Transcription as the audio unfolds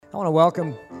I want to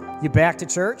welcome you back to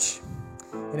church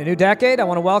in a new decade. I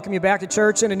want to welcome you back to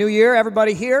church in a new year.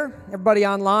 Everybody here, everybody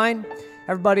online,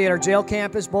 everybody at our jail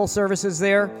campus, both services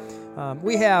there.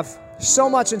 We have so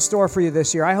much in store for you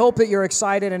this year. I hope that you're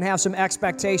excited and have some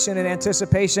expectation and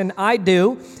anticipation. I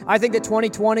do. I think that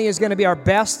 2020 is going to be our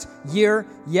best year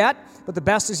yet, but the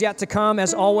best is yet to come,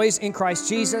 as always, in Christ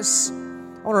Jesus. I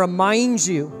want to remind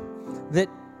you that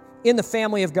in the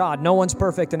family of God, no one's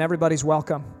perfect and everybody's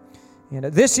welcome. And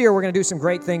this year, we're going to do some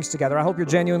great things together. I hope you're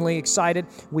genuinely excited.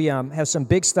 We have some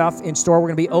big stuff in store. We're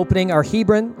going to be opening our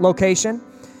Hebron location.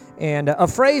 And a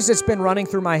phrase that's been running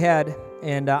through my head,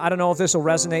 and I don't know if this will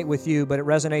resonate with you, but it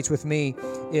resonates with me,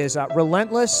 is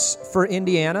relentless for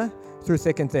Indiana through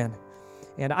thick and thin.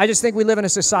 And I just think we live in a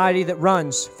society that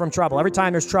runs from trouble. Every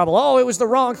time there's trouble, oh, it was the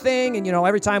wrong thing. And,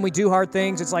 every time we do hard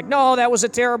things, it's like, no, that was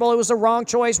it was the wrong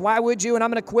choice. Why would you? And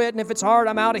I'm going to quit. And if it's hard,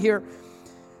 I'm out of here.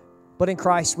 But in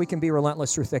Christ, we can be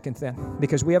relentless through thick and thin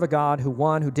because we have a God who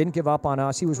won, who didn't give up on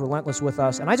us. He was relentless with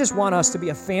us. And I just want us to be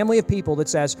a family of people that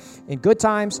says, in good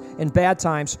times and bad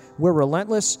times, we're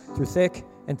relentless through thick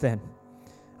and thin.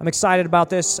 I'm excited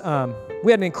about this.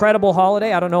 We had an incredible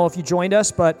holiday. I don't know if you joined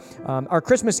us, but our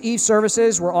Christmas Eve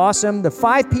services were awesome. The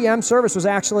 5 p.m. service was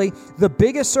actually the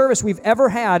biggest service we've ever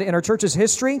had in our church's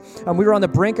history. We were on the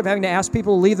brink of having to ask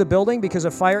people to leave the building because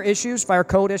of fire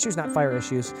code issues, not fire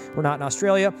issues. We're not in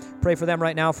Australia. Pray for them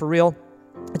right now, for real.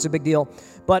 It's a big deal.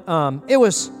 But it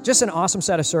was just an awesome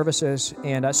set of services.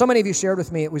 And so many of you shared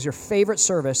with me it was your favorite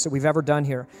service that we've ever done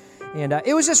here. And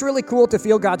it was just really cool to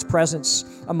feel God's presence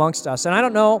amongst us. And I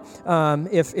don't know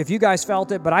if you guys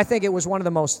felt it, but I think it was one of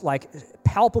the most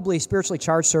palpably spiritually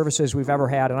charged services we've ever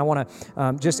had. And I want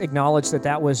to just acknowledge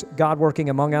that was God working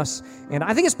among us. And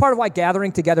I think it's part of why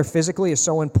gathering together physically is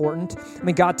so important. I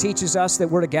mean, God teaches us that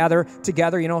we're to gather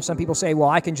together. Some people say, well,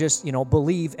 I can just,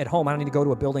 believe at home. I don't need to go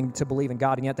to a building to believe in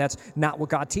God. And yet that's not what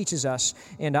God teaches us.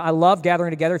 And I love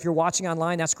gathering together. If you're watching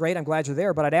online, that's great. I'm glad you're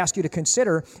there. But I'd ask you to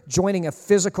consider joining a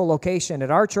physical location at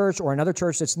our church or another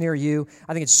church that's near you.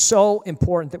 I think it's so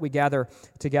important that we gather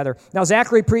together. Now,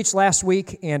 Zachary preached last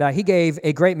week, and he gave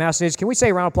a great message. Can we say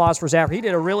a round of applause for Zachary? He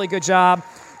did a really good job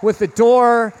with the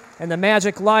door and the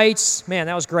magic lights. Man,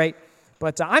 that was great.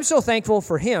 But I'm so thankful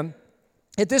for him.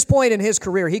 At this point in his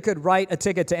career, he could write a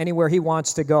ticket to anywhere he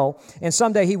wants to go, and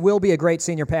someday he will be a great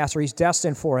senior pastor. He's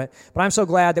destined for it. But I'm so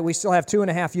glad that we still have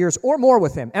 2.5 years or more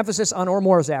with him. Emphasis on or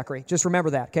more, Zachary. Just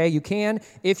remember that, okay? You can,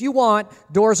 if you want,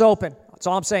 doors open. That's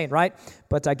all I'm saying, right?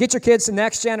 But get your kids to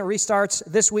Next Gen. It restarts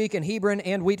this week in Hebron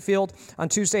and Wheatfield on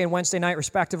Tuesday and Wednesday night,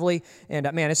 respectively.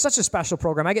 And, man, it's such a special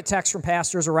program. I get texts from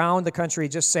pastors around the country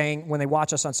just saying, when they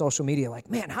watch us on social media, like,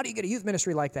 man, how do you get a youth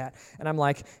ministry like that? And I'm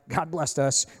like, God blessed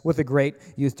us with a great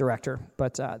youth director.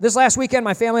 But this last weekend,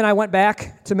 my family and I went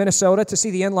back to Minnesota to see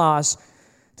the in-laws,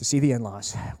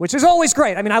 which is always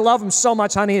great. I mean, I love them so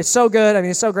much, honey. It's so good. I mean,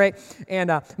 it's so great.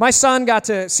 And my son got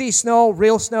to see snow,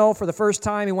 real snow, for the first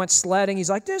time. He went sledding. He's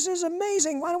like, this is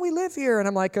amazing. Why don't we live here? And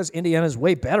I'm like, because Indiana's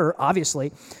way better,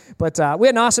 obviously. But we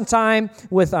had an awesome time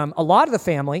with a lot of the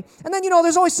family. And then,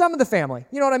 there's always some of the family.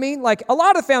 You know what I mean? Like, a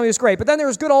lot of the family was great, but then there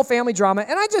was good old family drama.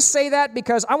 And I just say that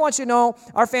because I want you to know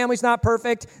our family's not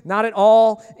perfect, not at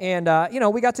all. And,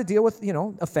 we got to deal with,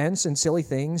 offense and silly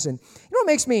things. And what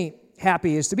makes me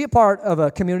happy is to be a part of a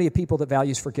community of people that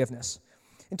values forgiveness.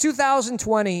 And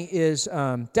 2020 is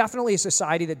definitely a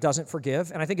society that doesn't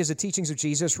forgive. And I think as the teachings of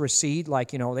Jesus recede,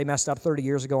 they messed up 30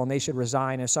 years ago and they should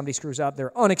resign. And if somebody screws up,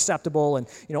 they're unacceptable and,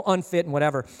 unfit and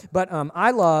whatever. But I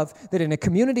love that in a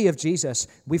community of Jesus,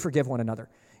 we forgive one another.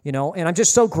 And I'm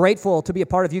just so grateful to be a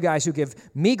part of you guys who give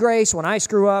me grace when I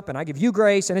screw up, and I give you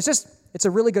grace. And it's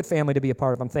a really good family to be a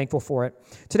part of. I'm thankful for it.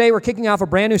 Today, we're kicking off a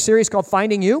brand new series called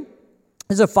Finding You.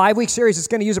 This is a 5-week series. It's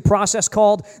going to use a process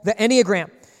called the Enneagram.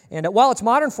 And while its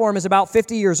modern form is about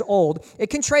 50 years old, it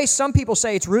can trace, some people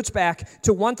say, its roots back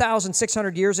to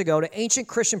 1,600 years ago to ancient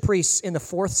Christian priests in the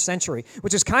 4th century,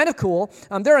 which is kind of cool.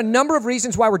 There are a number of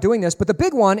reasons why we're doing this, but the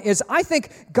big one is I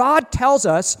think God tells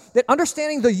us that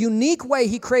understanding the unique way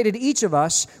He created each of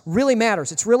us really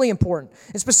matters. It's really important.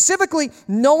 And specifically,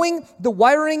 knowing the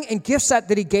wiring and gift set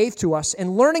that He gave to us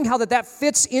and learning how that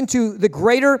fits into the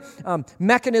greater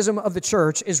mechanism of the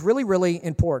church is really, really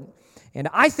important. And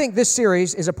I think this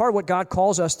series is a part of what God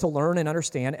calls us to learn and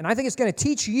understand, and I think it's going to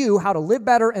teach you how to live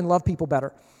better and love people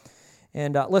better.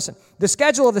 And listen, the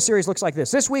schedule of the series looks like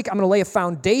this. This week, I'm going to lay a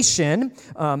foundation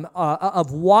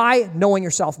of why knowing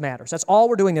yourself matters. That's all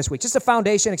we're doing this week. Just a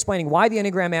foundation explaining why the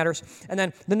Enneagram matters. And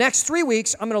then the next 3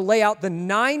 weeks, I'm going to lay out the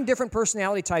 9 different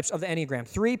personality types of the Enneagram.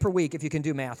 3 per week if you can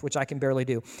do math, which I can barely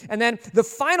do. And then the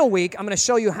final week, I'm going to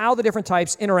show you how the different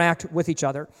types interact with each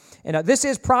other. And this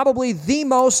is probably the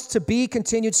most to-be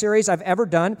continued series I've ever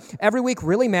done. Every week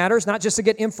really matters, not just to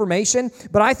get information,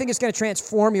 but I think it's going to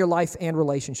transform your life and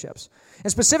relationships.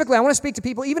 And specifically, I want to speak to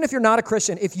people, even if you're not a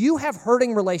Christian, if you have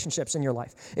hurting relationships in your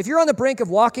life, if you're on the brink of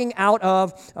walking out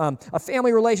of a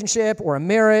family relationship or a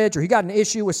marriage, or you got an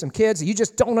issue with some kids that you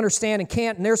just don't understand and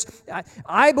can't, and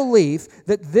I believe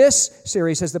that this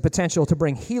series has the potential to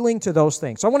bring healing to those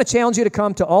things. So I want to challenge you to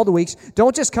come to all the weeks.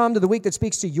 Don't just come to the week that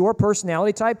speaks to your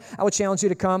personality type. I would challenge you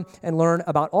to come and learn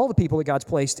about all the people that God's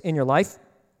placed in your life.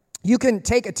 You can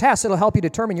take a test that'll help you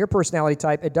determine your personality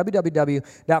type at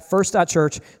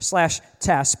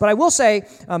www.first.church/test. But I will say,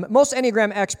 most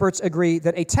Enneagram experts agree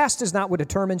that a test is not what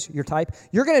determines your type.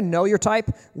 You're going to know your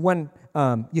type when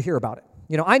you hear about it.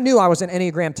 You know, I knew I was an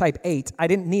Enneagram type 8. I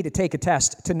didn't need to take a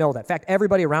test to know that. In fact,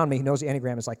 everybody around me who knows the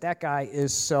Enneagram is like, that guy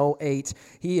is so 8.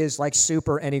 He is like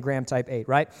super Enneagram type 8,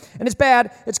 right? And it's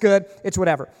bad, it's good, it's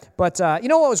whatever. But you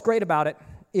know what was great about it?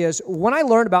 Is when I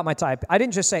learned about my type, I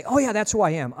didn't just say, oh yeah, that's who I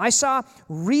am. I saw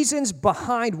reasons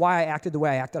behind why I acted the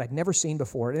way I acted I'd never seen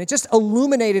before. And it just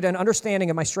illuminated an understanding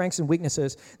of my strengths and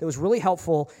weaknesses that was really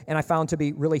helpful and I found to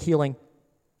be really healing.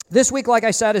 This week, like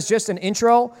I said, is just an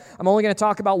intro. I'm only going to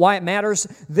talk about why it matters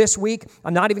this week.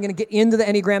 I'm not even going to get into the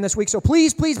Enneagram this week. So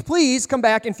please, please, please come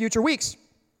back in future weeks.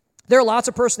 There are lots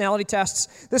of personality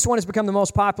tests. This one has become the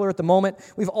most popular at the moment.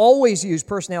 We've always used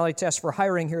personality tests for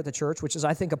hiring here at the church, which is,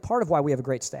 I think, a part of why we have a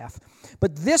great staff.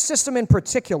 But this system in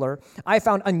particular, I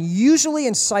found unusually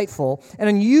insightful and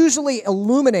unusually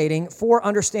illuminating for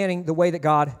understanding the way that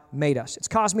God made us. It's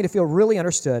caused me to feel really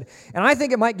understood. And I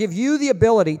think it might give you the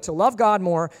ability to love God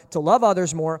more, to love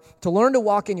others more, to learn to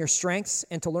walk in your strengths,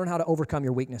 and to learn how to overcome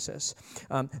your weaknesses.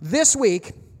 This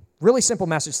week, really simple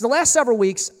message. The last several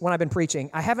weeks when I've been preaching,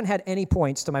 I haven't had any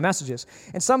points to my messages.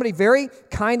 And somebody very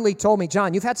kindly told me,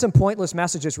 John, you've had some pointless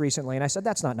messages recently. And I said,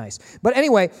 that's not nice. But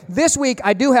anyway, this week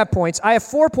I do have points. I have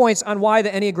 4 points on why the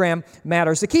Enneagram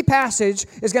matters. The key passage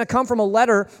is going to come from a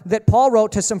letter that Paul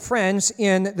wrote to some friends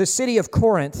in the city of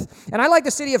Corinth. And I like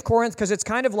the city of Corinth because it's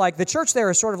kind of like, the church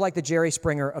there is sort of like the Jerry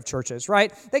Springer of churches,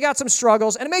 right? They got some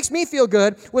struggles, and it makes me feel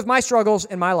good with my struggles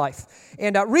in my life.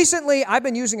 And recently, I've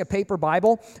been using a paper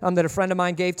Bible that a friend of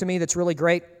mine gave to me that's really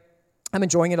great. I'm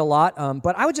enjoying it a lot,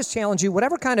 but I would just challenge you,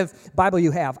 whatever kind of Bible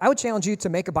you have, I would challenge you to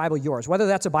make a Bible yours. Whether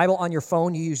that's a Bible on your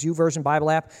phone, you use YouVersion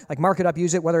Bible app, like mark it up,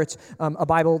 use it, whether it's a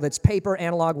Bible that's paper,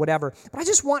 analog, whatever. But I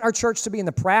just want our church to be in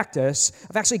the practice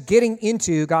of actually getting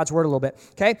into God's Word a little bit,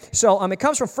 okay? So it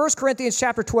comes from 1 Corinthians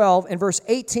chapter 12 and verse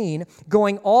 18,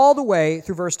 going all the way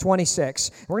through verse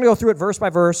 26. We're going to go through it verse by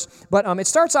verse, but it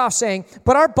starts off saying,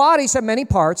 but our bodies have many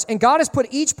parts, and God has put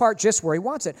each part just where He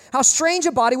wants it. How strange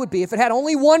a body would be if it had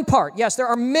only one part. Yes, there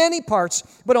are many parts,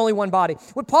 but only one body.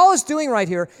 What Paul is doing right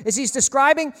here is he's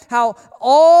describing how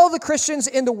all the Christians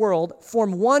in the world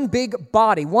form one big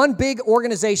body, one big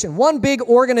organization, one big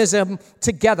organism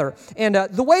together. And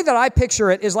the way that I picture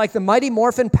it is like the Mighty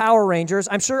Morphin Power Rangers.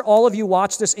 I'm sure all of you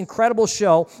watched this incredible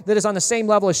show that is on the same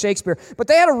level as Shakespeare. But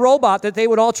they had a robot that they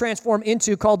would all transform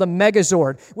into called the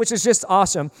Megazord, which is just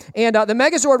awesome. And the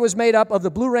Megazord was made up of the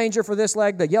Blue Ranger for this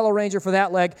leg, the Yellow Ranger for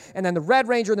that leg, and then the Red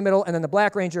Ranger in the middle, and then the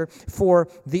Black Ranger for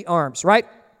the arms, right?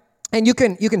 And you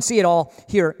can see it all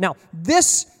here. Now,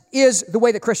 this is the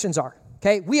way that Christians are.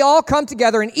 Okay, we all come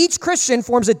together, and each Christian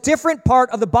forms a different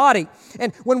part of the body.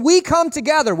 And when we come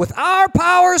together with our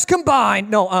powers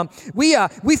combined,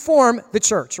 we form the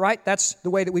church, right? That's the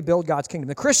way that we build God's kingdom.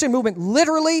 The Christian movement,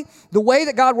 literally, the way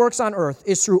that God works on earth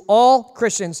is through all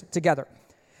Christians together.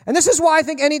 And this is why I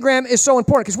think Enneagram is so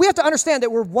important, because we have to understand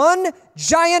that we're one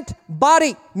giant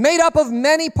body made up of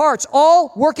many parts,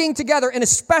 all working together in a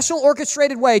special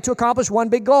orchestrated way to accomplish one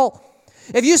big goal.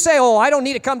 If you say, oh, I don't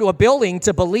need to come to a building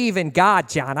to believe in God,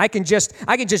 John, I can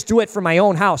just do it from my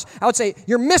own house, I would say,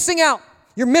 you're missing out.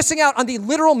 You're missing out on the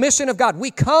literal mission of God.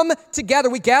 We come together.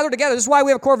 We gather together. This is why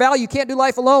we have a core value. You can't do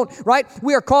life alone, right?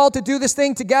 We are called to do this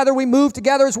thing together. We move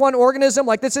together as one organism.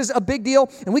 Like, this is a big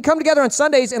deal. And we come together on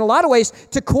Sundays in a lot of ways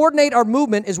to coordinate our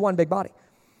movement as one big body.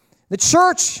 The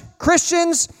church,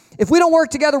 Christians, if we don't work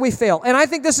together, we fail. And I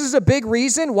think this is a big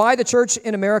reason why the church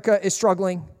in America is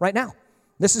struggling right now.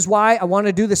 This is why I want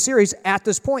to do this series at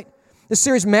this point. This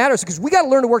series matters because we got to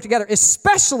learn to work together,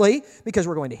 especially because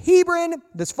we're going to Hebron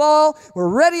this fall. We're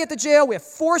ready at the jail. We have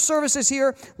 4 services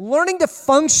here. Learning to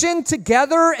function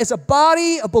together as a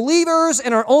body of believers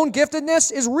and our own giftedness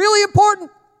is really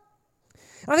important.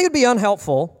 And I think it'd be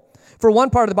unhelpful for one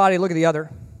part of the body to look at the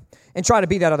other and try to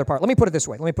be that other part. Let me put it this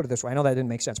way. I know that didn't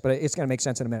make sense, but it's going to make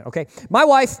sense in a minute, okay? My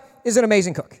wife is an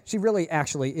amazing cook. She really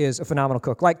actually is a phenomenal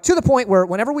cook. Like, to the point where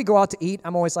whenever we go out to eat,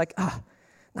 I'm always like,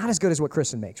 not as good as what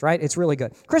Kristen makes, right? It's really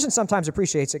good. Kristen sometimes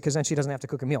appreciates it because then she doesn't have to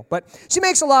cook a meal. But she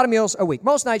makes a lot of meals a week.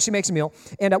 Most nights she makes a meal.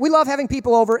 And we love having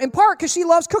people over, in part because she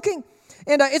loves cooking.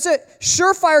 And it's a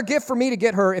surefire gift for me to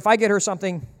get her, if I get her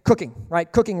something cooking, right?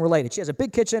 Cooking related. She has a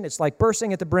big kitchen. It's like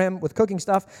bursting at the brim with cooking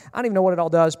stuff. I don't even know what it all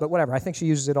does, but whatever. I think she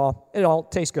uses it all. It all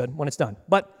tastes good when it's done.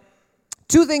 But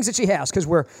 2 things that she has, because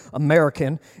we're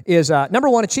American, is number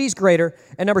 1, a cheese grater,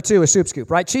 and number 2, a soup scoop,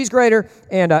 right? Cheese grater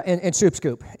and soup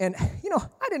scoop. And,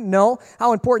 I didn't know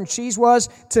how important cheese was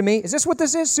to me. Is this what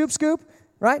this is, soup scoop,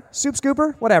 right? Soup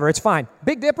scooper? Whatever, it's fine.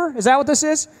 Big Dipper, is that what this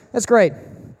is? That's great.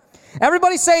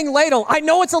 Everybody's saying ladle. I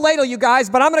know it's a ladle, you guys,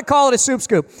 but I'm going to call it a soup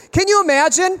scoop. Can you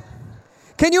imagine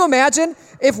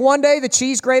if one day the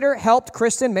cheese grater helped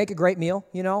Kristen make a great meal,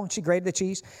 she grated the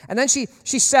cheese, and then she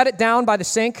set it down by the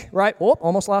sink, right? Oh,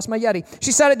 almost lost my Yeti.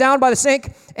 She set it down by the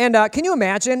sink, and can you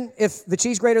imagine if the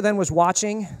cheese grater then was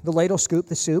watching the ladle scoop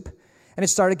the soup, and it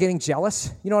started getting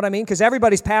jealous? You know what I mean? Because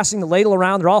everybody's passing the ladle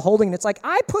around, they're all holding it. It's like,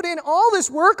 I put in all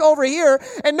this work over here,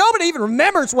 and nobody even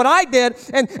remembers what I did,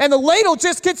 and the ladle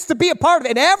just gets to be a part of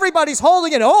it, and everybody's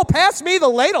holding it. Oh, pass me the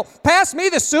ladle. Pass me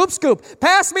the soup scoop.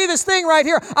 Pass me this thing right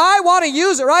here. I want to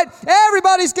use it, right?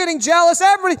 Everybody's getting jealous.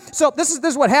 So this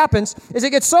is what happens, is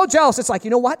it gets so jealous, it's like, you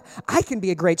know what? I can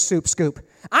be a great soup scoop.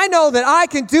 I know that I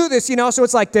can do this, so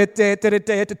it's like,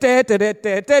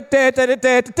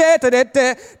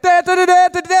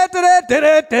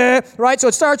 right? So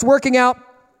it starts working out,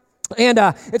 and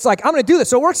it's like, I'm going to do this.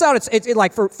 So it works out, it's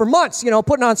like for months,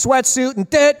 putting on sweatsuit and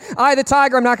Eye of the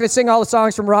Tiger. I'm not going to sing all the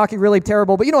songs from Rocky, really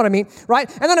terrible, but you know what I mean, right?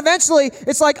 And then eventually,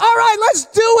 it's like, all right, let's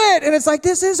do it. And it's like,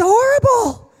 this is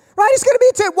horrible. Right? It's going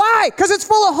to be why? Because it's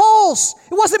full of holes.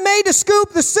 It wasn't made to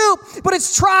scoop the soup, but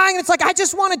it's trying, and it's like, I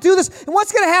just want to do this. And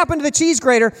what's going to happen to the cheese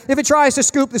grater if it tries to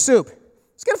scoop the soup?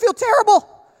 It's going to feel terrible.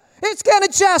 It's going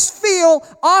to just feel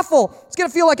awful. It's going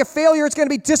to feel like a failure. It's going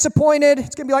to be disappointed.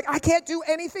 It's going to be like, I can't do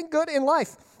anything good in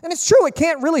life. And it's true, it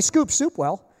can't really scoop soup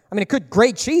well. I mean, it could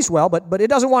grate cheese well, but it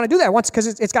doesn't want to do that because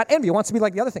it's got envy. It wants to be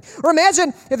like the other thing. Or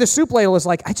imagine if the soup ladle is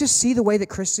like, I just see the way that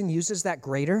Kristen uses that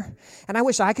grater, and I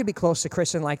wish I could be close to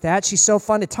Kristen like that. She's so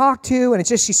fun to talk to, and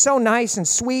she's so nice and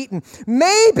sweet, and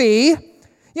maybe,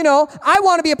 I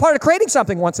want to be a part of creating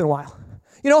something once in a while.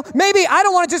 Maybe I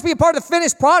don't want to just be a part of the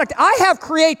finished product. I have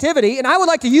creativity, and I would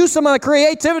like to use some of the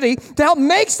creativity to help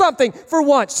make something for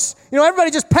once.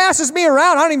 Everybody just passes me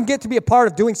around. I don't even get to be a part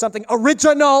of doing something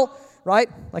original, right?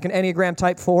 Like an Enneagram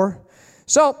type 4.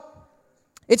 So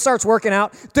it starts working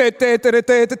out, right?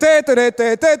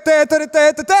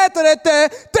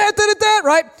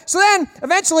 So then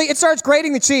eventually it starts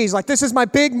grating the cheese. Like, this is my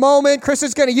big moment.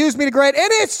 Kristen's going to use me to grate. And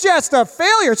it's just a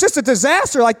failure. It's just a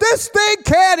disaster. Like, this thing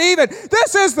can't even.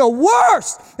 This is the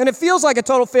worst. And it feels like a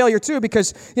total failure too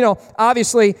because,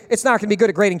 obviously it's not going to be good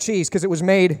at grating cheese because it was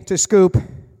made to scoop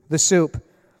the soup.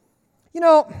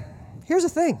 Here's the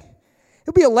thing.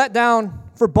 It'll be a letdown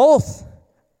for both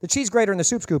the cheese grater and the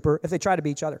soup scooper if they try to be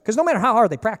each other. Because no matter how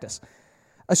hard they practice,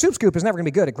 a soup scoop is never going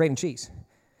to be good at grating cheese.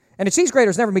 And a cheese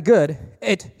grater is never going to be good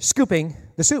at scooping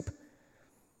the soup.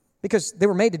 Because they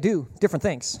were made to do different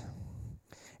things.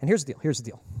 And here's the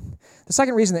deal. The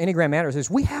second reason the Enneagram matters is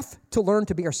we have to learn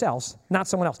to be ourselves, not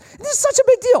someone else. And this is such a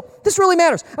big deal. This really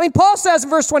matters. I mean, Paul says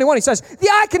in verse 21, he says, the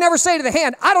eye can never say to the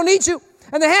hand, I don't need you.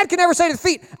 And the hand can never say to the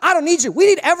feet, I don't need you. We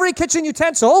need every kitchen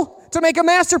utensil to make a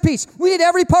masterpiece. We need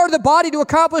every part of the body to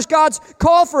accomplish God's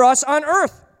call for us on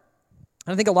earth.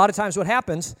 And I think a lot of times what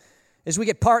happens is we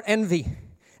get part envy.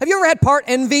 Have you ever had part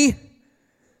envy?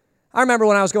 I remember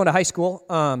when I was going to high school,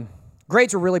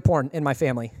 grades were really important in my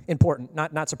family. Important,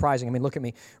 not surprising. I mean, look at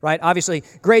me, right? Obviously,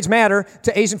 grades matter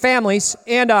to Asian families.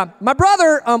 And my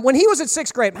brother, when he was in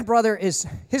 6th grade,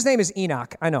 his name is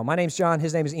Enoch. I know, my name's John,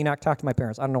 his name is Enoch. Talk to my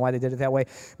parents. I don't know why they did it that way.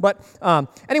 But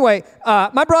anyway,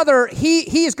 my brother,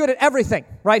 he is good at everything,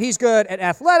 right? He's good at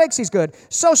athletics. He's good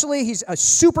socially. He's a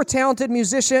super talented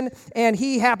musician. And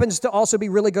he happens to also be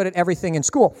really good at everything in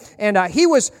school. And he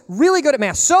was really good at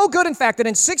math. So good, in fact, that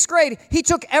in 6th grade, he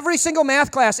took every single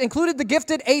math class, included the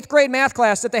gifted 8th grade math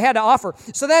class that they had to offer.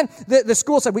 So then the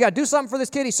school said, we got to do something for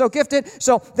this kid. He's so gifted.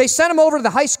 So they sent him over to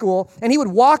the high school, and he would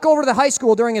walk over to the high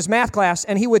school during his math class,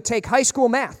 and he would take high school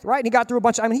math, right? And he got through a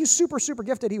bunch of, he was super, super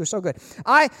gifted. He was so good.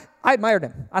 I admired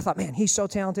him. I thought, man, he's so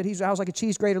talented. I was like a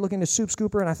cheese grater looking at a soup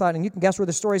scooper, and I thought, and you can guess where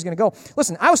the story's going to go.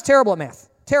 Listen, I was terrible at math.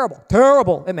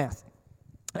 Terrible at math.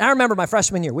 And I remember my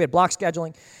freshman year. We had block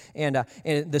scheduling, and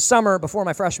in the summer before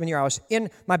my freshman year, I was in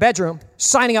my bedroom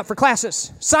signing up for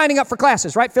classes,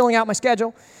 right, filling out my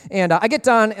schedule. And I get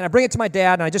done, and I bring it to my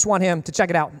dad, and I just want him to check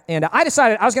it out. And I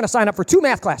decided I was going to sign up for 2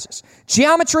 math classes,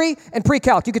 geometry and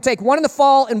pre-calc. You could take one in the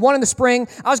fall and one in the spring.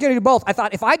 I was going to do both. I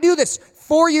thought, if I do this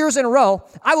 4 years in a row,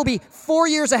 I will be 4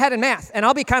 years ahead in math, and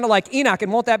I'll be kind of like Enoch,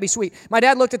 and won't that be sweet? My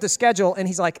dad looked at the schedule, and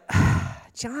he's like,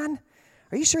 John,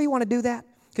 are you sure you want to do that?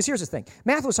 Because here's the thing.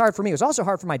 Math was hard for me. It was also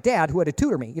hard for my dad, who had to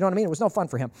tutor me. You know what I mean? It was no fun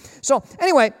for him. So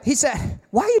anyway, he said,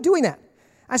 why are you doing that?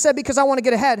 I said, because I want to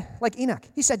get ahead like Enoch.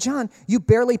 He said, John, you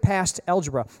barely passed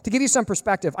algebra. To give you some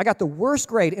perspective, I got the worst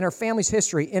grade in our family's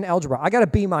history in algebra. I got a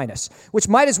B-, which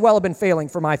might as well have been failing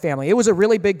for my family. It was a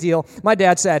really big deal. My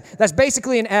dad said, that's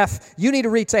basically an F. You need to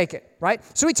retake it, right?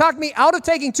 So he talked me out of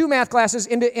taking 2 math classes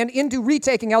into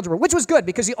retaking algebra, which was good,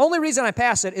 because the only reason I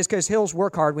passed it is because Hills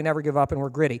work hard. We never give up, and we're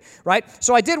gritty, right?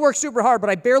 So I did work super hard, but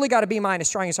I barely got a B-,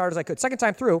 trying as hard as I could. Second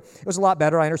time through, it was a lot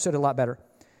better. I understood it a lot better.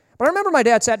 But I remember my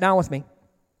dad sat down with me.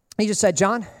 He just said,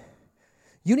 John,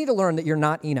 you need to learn that you're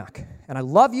not Enoch. And I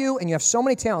love you, and you have so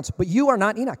many talents, but you are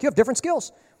not Enoch. You have different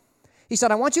skills. He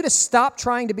said, I want you to stop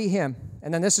trying to be him.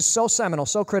 And then this is so seminal,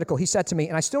 so critical. He said to me,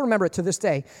 and I still remember it to this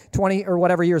day, 20 or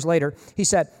whatever years later, he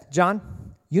said, John,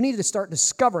 you need to start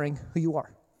discovering who you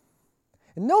are.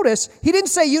 And notice, he didn't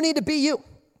say you need to be you.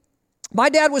 My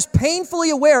dad was painfully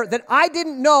aware that I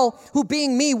didn't know who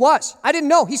being me was. I didn't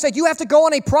know. He said, you have to go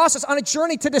on a process, on a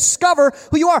journey to discover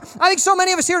who you are. I think so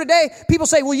many of us here today, people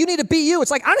say, well, you need to be you. It's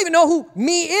like, I don't even know who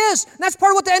me is. And that's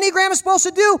part of what the Enneagram is supposed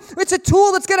to do. It's a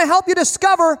tool that's going to help you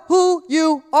discover who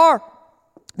you are.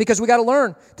 Because we got to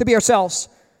learn to be ourselves,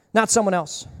 not someone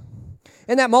else.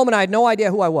 In that moment, I had no idea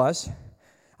who I was.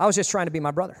 I was just trying to be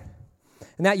my brother.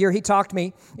 And that year, he talked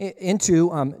me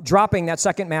into dropping that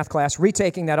second math class,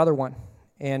 retaking that other one.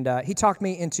 And he talked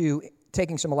me into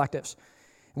taking some electives.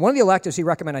 And one of the electives he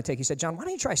recommended I take, he said, John, why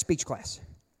don't you try speech class?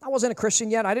 I wasn't a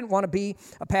Christian yet. I didn't want to be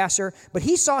a pastor. But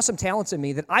he saw some talents in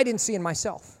me that I didn't see in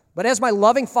myself. But as my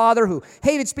loving father who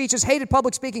hated speeches, hated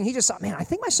public speaking, he just thought, man, I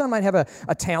think my son might have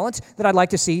a talent that I'd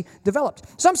like to see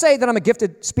developed. Some say that I'm a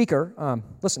gifted speaker.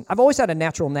 Listen, I've always had a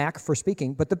natural knack for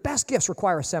speaking, but the best gifts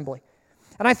require assembly.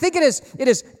 And I think it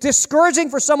is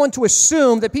discouraging for someone to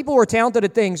assume that people who are talented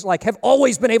at things like have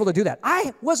always been able to do that.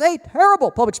 I was a terrible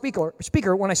public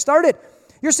speaker when I started.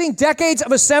 You're seeing decades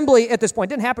of assembly at this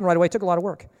point. It didn't happen right away. It took a lot of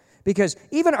work. Because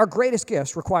even our greatest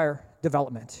gifts require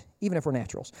development, even if we're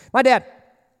naturals. My dad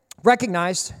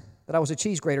recognized that I was a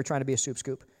cheese grater trying to be a soup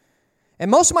scoop. And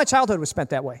most of my childhood was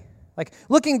spent that way. Like,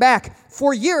 looking back,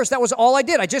 for years, that was all I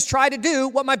did. I just tried to do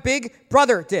what my big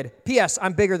brother did. P.S.,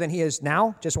 I'm bigger than he is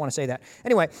now. Just want to say that.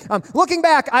 Anyway, looking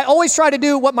back, I always tried to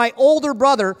do what my older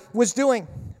brother was doing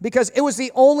because it was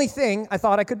the only thing I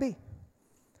thought I could be.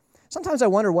 Sometimes I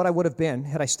wonder what I would have been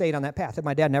had I stayed on that path, had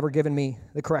my dad never given me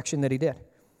the correction that he did.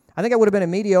 I think I would have been a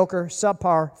mediocre,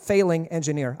 subpar, failing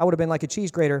engineer. I would have been like a cheese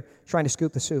grater trying to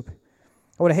scoop the soup.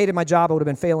 I would have hated my job. I would have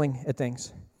been failing at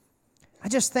things. I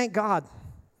just thank God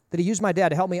that he used my dad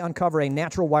to help me uncover a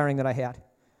natural wiring that I had.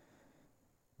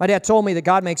 My dad told me that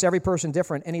God makes every person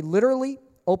different, and he literally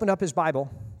opened up his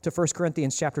Bible to 1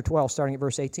 Corinthians chapter 12, starting at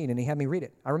verse 18, and he had me read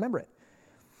it. I remember it.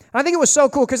 And I think it was so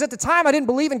cool, because at the time I didn't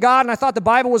believe in God, and I thought the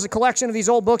Bible was a collection of these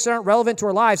old books that aren't relevant to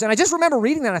our lives. And I just remember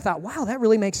reading that, and I thought, wow, that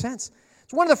really makes sense.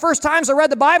 It's one of the first times I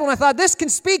read the Bible, and I thought, this can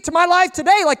speak to my life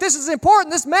today. Like, this is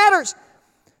important. This matters.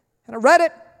 And I read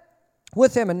it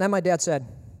with him, and then my dad said,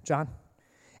 John,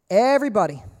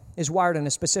 everybody is wired in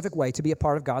a specific way to be a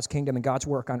part of God's kingdom and God's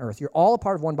work on earth. You're all a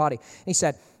part of one body. And he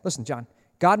said, listen, John,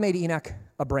 God made Enoch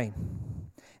a brain,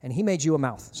 and he made you a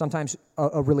mouth, sometimes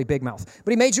a really big mouth,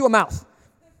 but he made you a mouth.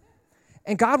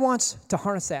 And God wants to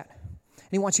harness that, and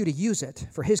he wants you to use it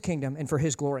for his kingdom and for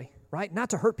his glory, right? Not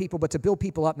to hurt people, but to build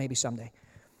people up maybe someday.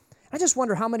 I just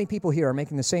wonder how many people here are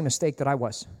making the same mistake that I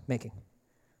was making.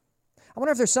 I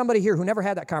wonder if there's somebody here who never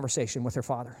had that conversation with their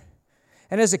father.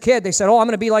 And as a kid, they said, I'm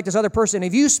going to be like this other person.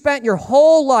 If you spent your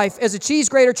whole life as a cheese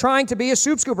grater trying to be a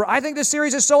soup scooper, I think this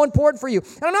series is so important for you.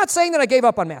 And I'm not saying that I gave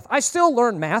up on math. I still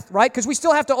learn math, right? Because we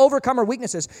still have to overcome our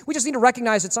weaknesses. We just need to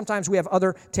recognize that sometimes we have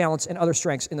other talents and other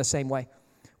strengths in the same way.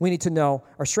 We need to know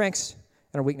our strengths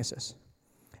and our weaknesses.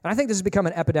 And I think this has become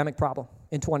an epidemic problem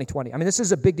in 2020. I mean, this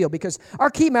is a big deal because our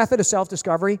key method of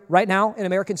self-discovery right now in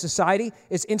American society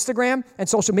is Instagram and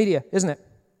social media, isn't it?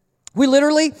 We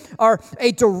literally are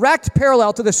a direct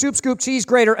parallel to the soup, scoop, cheese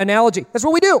grater analogy. That's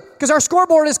what we do because our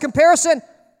scoreboard is comparison.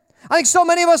 I think so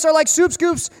many of us are like soup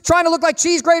scoops trying to look like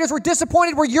cheese graters. We're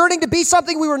disappointed. We're yearning to be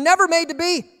something we were never made to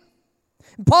be.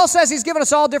 Paul says he's given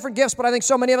us all different gifts, but I think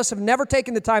so many of us have never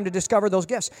taken the time to discover those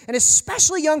gifts, and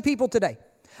especially young people today.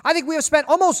 I think we have spent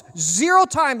almost zero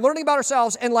time learning about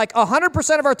ourselves and like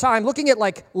 100% of our time looking at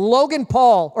like Logan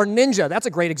Paul or Ninja. That's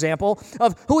a great example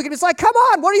of who we can, it's like, come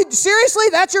on, what are you, seriously?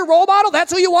 That's your role model?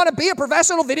 That's who you want to be, a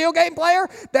professional video game player?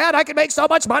 Dad, I can make so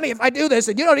much money if I do this,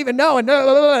 and you don't even know, and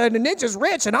the Ninja's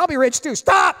rich, and I'll be rich too.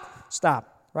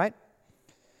 Stop, right?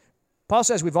 Paul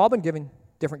says we've all been given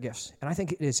different gifts, and I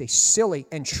think it is a silly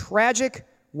and tragic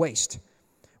waste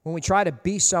when we try to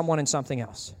be someone and something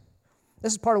else.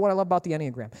 This is part of what I love about the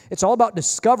Enneagram. It's all about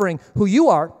discovering who you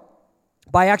are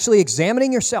by actually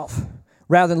examining yourself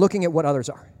rather than looking at what others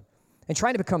are and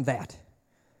trying to become that.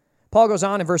 Paul goes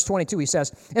on in verse 22, he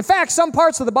says, in fact, some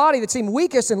parts of the body that seem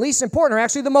weakest and least important are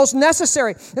actually the most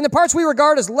necessary. And the parts we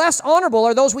regard as less honorable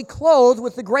are those we clothe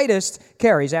with the greatest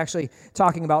care. He's actually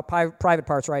talking about private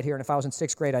parts right here. And if I was in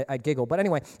sixth grade, I'd giggle. But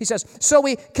anyway, he says, so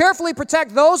we carefully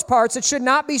protect those parts that should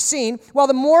not be seen, while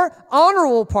the more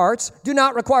honorable parts do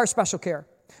not require special care.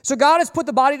 So God has put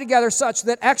the body together such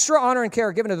that extra honor and care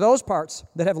are given to those parts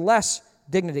that have less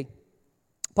dignity.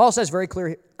 Paul says very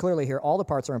clearly here, all the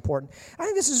parts are important. I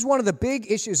think this is one of the big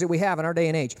issues that we have in our day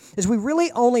and age, is we really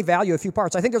only value a few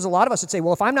parts. I think there's a lot of us that say,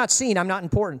 well, if I'm not seen, I'm not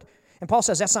important. And Paul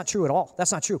says that's not true at all.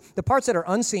 That's not true. The parts that are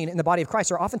unseen in the body of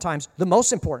Christ are oftentimes the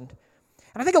most important.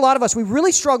 And I think a lot of us, we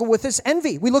really struggle with this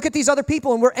envy. We look at these other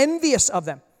people and we're envious of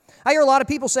them. I hear a lot of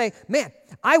people say, man,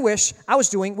 I wish I was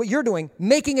doing what you're doing,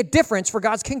 making a difference for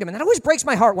God's kingdom. And that always breaks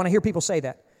my heart when I hear people say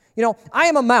that. You know, I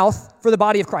am a mouth for the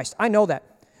body of Christ. I know that.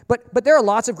 But there are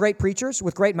lots of great preachers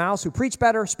with great mouths who preach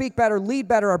better, speak better, lead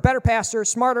better, are better pastors,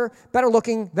 smarter, better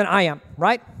looking than I am,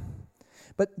 right?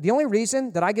 But the only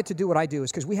reason that I get to do what I do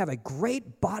is because we have a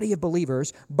great body of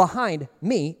believers behind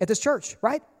me at this church,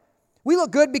 right? We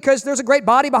look good because there's a great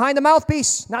body behind the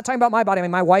mouthpiece. Not talking about my body. I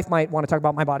mean, my wife might want to talk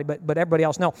about my body, but everybody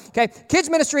else, no. Okay, kids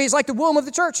ministry is like the womb of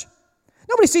the church.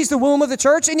 Nobody sees the womb of the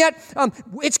church, and yet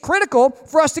it's critical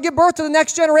for us to give birth to the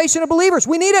next generation of believers.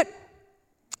 We need it.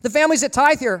 The families that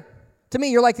tithe here, to me,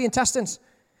 you're like the intestines.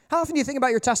 How often do you think about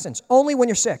your intestines? Only when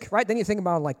you're sick, right? Then you think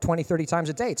about it like 20, 30 times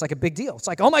a day. It's like a big deal. It's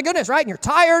like, oh my goodness, right? And you're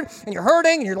tired, and you're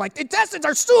hurting, and you're like, the intestines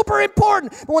are super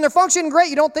important. But when they're functioning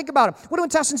great, you don't think about them. What do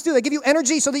intestines do? They give you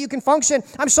energy so that you can function.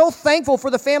 I'm so thankful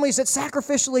for the families that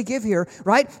sacrificially give here,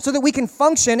 right? So that we can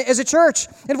function as a church.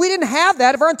 And if we didn't have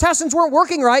that, if our intestines weren't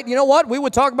working right, you know what? We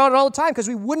would talk about it all the time because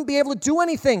we wouldn't be able to do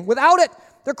anything without it.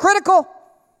 They're critical.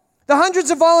 The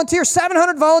hundreds of volunteers,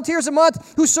 700 volunteers a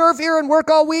month who serve here and work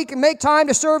all week and make time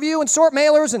to serve you and sort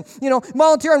mailers and,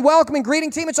 volunteer and welcome and greeting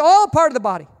team. It's all part of the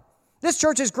body. This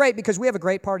church is great because we have a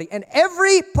great party, and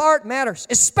every part matters,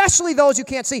 especially those you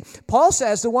can't see. Paul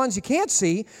says the ones you can't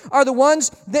see are the ones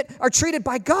that are treated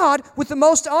by God with the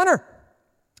most honor.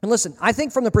 And listen, I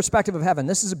think from the perspective of heaven,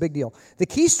 this is a big deal. The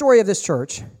key story of this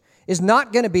church is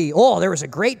not going to be, there was a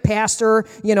great pastor,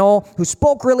 who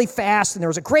spoke really fast, and there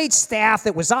was a great staff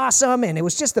that was awesome, and it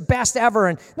was just the best ever.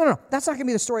 And no, that's not going to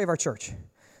be the story of our church.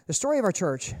 The story of our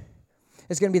church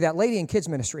is going to be that lady in kids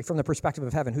ministry from the perspective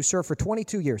of heaven who served for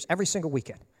 22 years, every single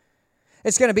weekend.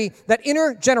 It's going to be that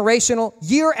intergenerational,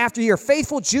 year after year,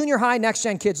 faithful junior high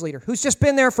next-gen kids leader who's just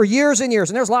been there for years and years.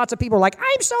 And there's lots of people like,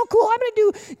 I'm so cool, I'm going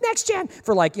to do next-gen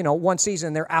for one season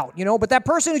and they're out, But that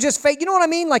person who just you know what I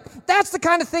mean? Like, that's the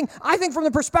kind of thing, I think from the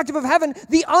perspective of heaven,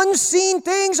 the unseen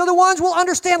things are the ones we'll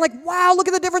understand. Like, wow, look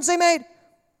at the difference they made.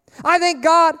 I thank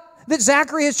God that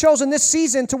Zachary has chosen this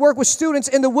season to work with students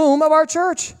in the womb of our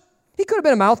church. He could have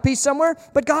been a mouthpiece somewhere,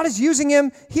 but God is using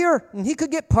him here, and he could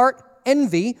get part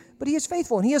envy, but he is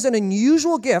faithful, and he has an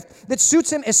unusual gift that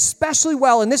suits him especially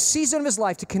well in this season of his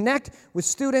life to connect with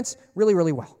students really,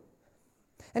 really well.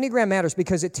 Enneagram matters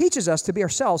because it teaches us to be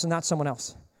ourselves and not someone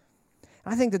else.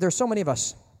 And I think that there's so many of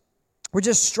us, we're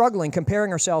just struggling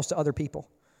comparing ourselves to other people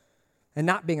and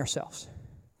not being ourselves.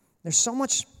 There's so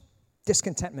much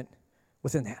discontentment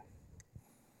within that.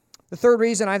 The third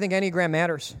reason I think Enneagram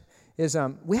matters is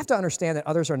we have to understand that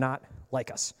others are not like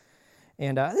us.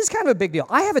 And this is kind of a big deal.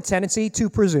 I have a tendency to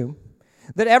presume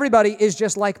that everybody is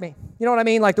just like me. You know what I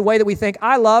mean? Like the way that we think.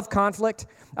 I love conflict.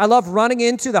 I love running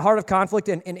into the heart of conflict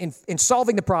and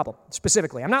solving the problem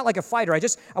specifically. I'm not like a fighter.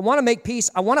 I want to make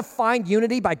peace. I want to find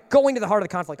unity by going to the heart of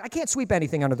the conflict. I can't sweep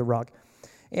anything under the rug.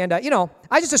 And, I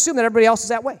just assume that everybody else is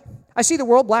that way. I see the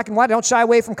world black and white. I don't shy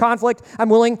away from conflict. I'm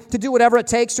willing to do whatever it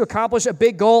takes to accomplish a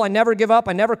big goal. I never give up.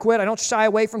 I never quit. I don't shy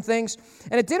away from things.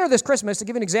 And at dinner this Christmas, to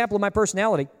give you an example of my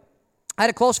personality, I had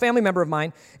a close family member of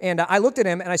mine, and I looked at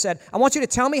him and I said, I want you to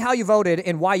tell me how you voted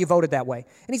and why you voted that way.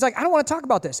 And he's like, I don't want to talk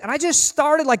about this. And I just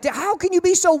started like, how can you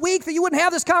be so weak that you wouldn't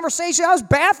have this conversation? I was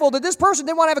baffled that this person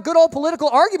didn't want to have a good old political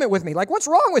argument with me. Like, what's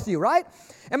wrong with you, right?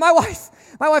 And my wife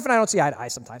and I don't see eye to eye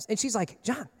sometimes. And she's like,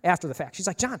 John, after the fact, she's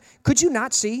like, John, could you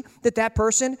not see that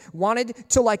person wanted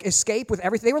to like escape with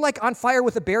everything? They were like on fire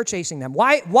with a bear chasing them.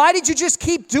 Why did you just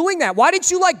keep doing that? Why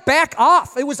didn't you like back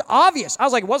off? It was obvious. I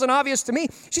was like, it wasn't obvious to me.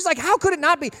 She's like, how could it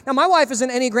not be? Now, my wife is an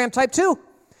Enneagram type 2.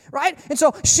 Right? And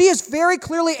so she is very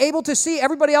clearly able to see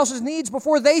everybody else's needs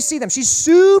before they see them. She's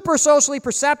super socially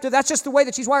perceptive. That's just the way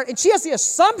that she's wired. And she has the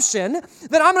assumption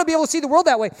that I'm going to be able to see the world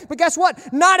that way. But guess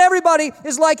what? Not everybody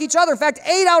is like each other. In fact,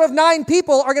 8 out of 9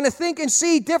 people are going to think and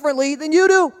see differently than you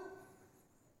do.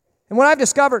 And what I've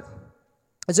discovered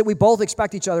is that we both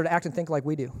expect each other to act and think like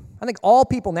we do. I think all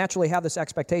people naturally have this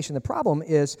expectation. The problem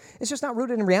is it's just not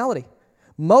rooted in reality.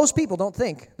 Most people don't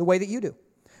think the way that you do.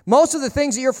 Most of the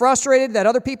things that you're frustrated that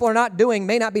other people are not doing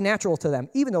may not be natural to them,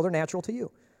 even though they're natural to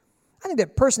you. I think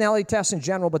that personality tests in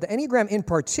general, but the Enneagram in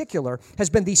particular, has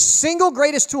been the single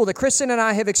greatest tool that Kristen and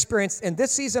I have experienced in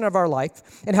this season of our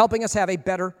life in helping us have a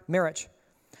better marriage.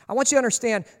 I want you to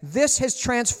understand, this has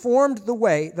transformed the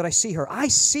way that I see her. I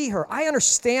see her. I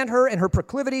understand her and her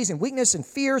proclivities and weakness and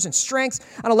fears and strengths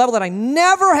on a level that I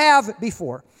never have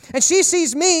before. And she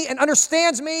sees me and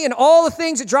understands me and all the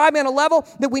things that drive me on a level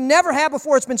that we never had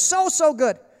before. It's been so, so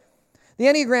good. The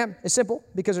Enneagram is simple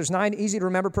because there's 9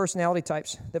 easy-to-remember personality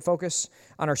types that focus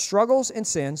on our struggles and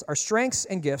sins, our strengths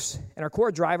and gifts, and our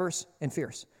core drivers and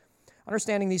fears.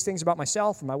 Understanding these things about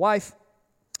myself and my wife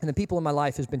and the people in my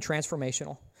life has been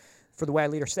transformational for the way I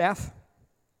lead our staff,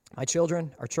 my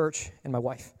children, our church, and my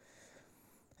wife.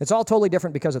 It's all totally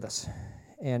different because of this.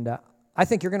 And I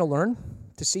think you're going to learn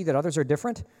to see that others are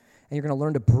different, and you're going to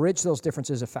learn to bridge those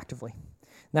differences effectively.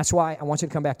 And that's why I want you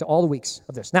to come back to all the weeks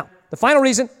of this. Now, the final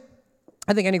reason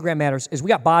I think Enneagram matters is we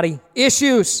got body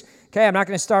issues. Okay, I'm not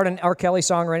going to start an R. Kelly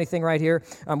song or anything right here.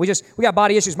 We got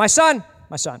body issues. My son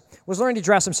was learning to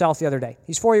dress himself the other day.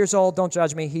 He's 4 years old. Don't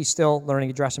judge me. He's still learning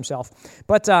to dress himself.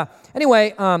 But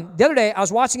anyway, the other day, I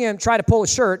was watching him try to pull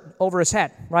his shirt over his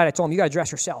head. Right? I told him, you got to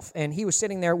dress yourself. And he was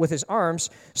sitting there with his arms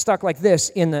stuck like this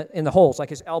in the holes, like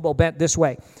his elbow bent this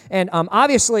way. And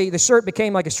obviously, the shirt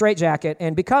became like a straitjacket.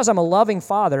 And because I'm a loving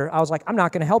father, I was like, I'm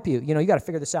not going to help you. You got to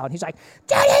figure this out. And he's like,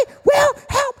 Daddy will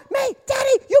help me.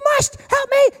 Daddy, you must help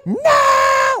me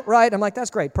now. Right? I'm like,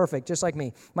 that's great. Perfect. Just like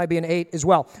me. Might be an 8 as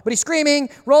well. But he's screaming,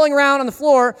 rolling around on the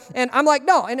floor, and I'm like,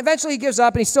 no. And eventually he gives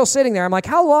up, and he's still sitting there. I'm like,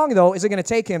 how long, though, is it going to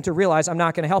take him to realize I'm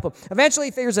not going to help him? Eventually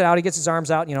he figures it out. He gets his arms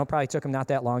out. Probably took him not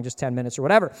that long, just 10 minutes or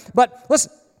whatever. But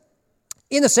listen,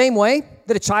 in the same way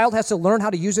that a child has to learn how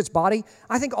to use its body,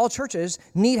 I think all churches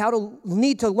need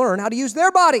to learn how to use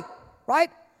their body,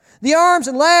 right? The arms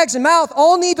and legs and mouth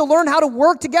all need to learn how to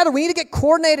work together. We need to get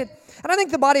coordinated. And I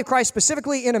think the body of Christ,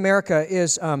 specifically in America,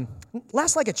 is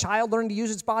less like a child learning to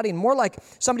use its body and more like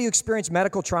somebody who experienced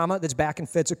medical trauma that's back in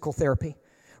physical therapy,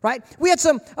 right? We had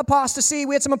some apostasy,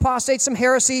 we had some apostates, some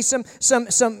heresy, some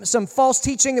false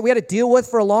teaching that we had to deal with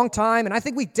for a long time, and I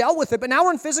think we dealt with it, but now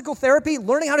we're in physical therapy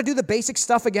learning how to do the basic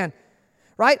stuff again.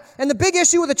 Right? And the big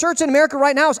issue with the church in America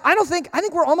right now is I think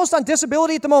we're almost on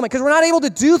disability at the moment because we're not able to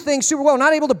do things super well. We're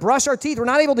not able to brush our teeth. We're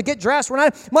not able to get dressed. We're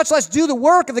not, much less do the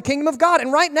work of the kingdom of God.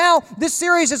 And right now, this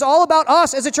series is all about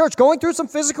us as a church going through some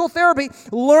physical therapy,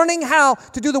 learning how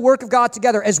to do the work of God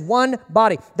together as one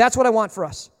body. That's what I want for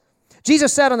us.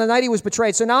 Jesus said on the night he was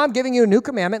betrayed, so now I'm giving you a new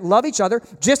commandment, love each other.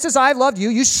 Just as I've loved you,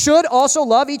 you should also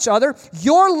love each other.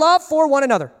 Your love for one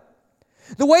another.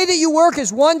 The way that you work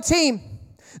as one team,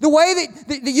 the way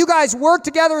that you guys work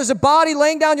together as a body,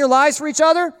 laying down your lives for each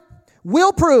other,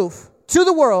 will prove to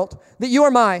the world that you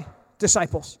are my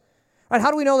disciples. Right?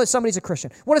 How do we know that somebody's a Christian?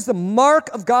 What is the mark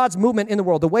of God's movement in the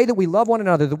world? The way that we love one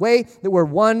another, the way that we're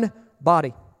one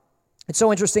body. It's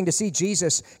so interesting to see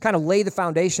Jesus kind of lay the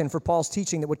foundation for Paul's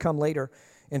teaching that would come later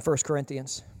in 1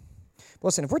 Corinthians.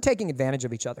 Listen, if we're taking advantage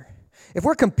of each other, if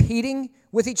we're competing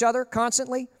with each other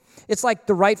constantly, it's like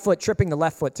the right foot tripping the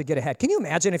left foot to get ahead. Can you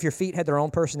imagine if your feet had their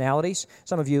own personalities?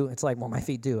 Some of you, it's like, well, my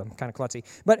feet do. I'm kind of klutzy.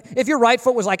 But if your right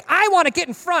foot was like, I want to get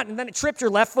in front, and then it tripped your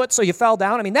left foot so you fell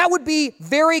down, that would be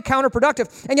very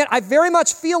counterproductive. And yet I very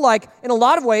much feel like, in a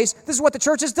lot of ways, this is what the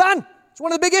church has done. It's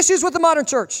one of the big issues with the modern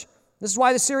church. This is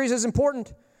why this series is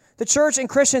important. The church and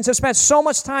Christians have spent so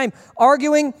much time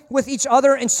arguing with each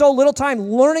other and so little time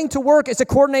learning to work as a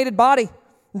coordinated body.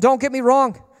 And don't get me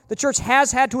wrong. The church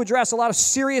has had to address a lot of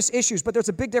serious issues, but there's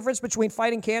a big difference between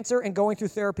fighting cancer and going through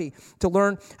therapy to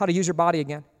learn how to use your body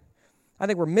again. I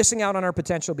think we're missing out on our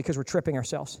potential because we're tripping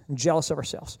ourselves and jealous of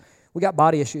ourselves. We got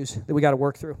body issues that we got to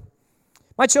work through.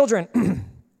 My children,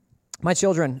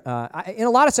 in a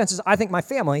lot of senses, I think my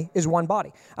family is one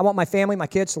body. I want my family, my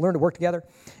kids, to learn to work together.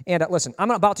 And listen,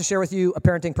 I'm about to share with you a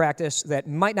parenting practice that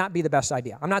might not be the best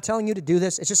idea. I'm not telling you to do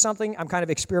this. It's just something I'm kind of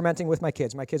experimenting with my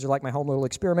kids. My kids are like my home little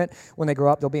experiment. When they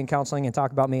grow up, they'll be in counseling and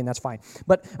talk about me, and that's fine.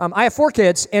 But I have 4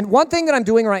 kids, and one thing that I'm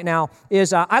doing right now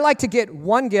is I like to get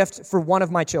one gift for one of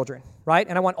my children, right?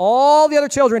 And I want all the other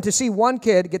children to see one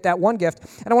kid get that one gift,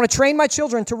 and I want to train my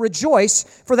children to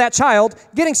rejoice for that child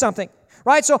getting something.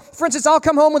 Right? So, for instance, I'll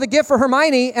come home with a gift for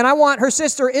Hermione, and I want her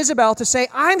sister Isabel to say,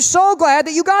 I'm so glad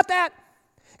that you got that.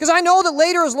 Because I know that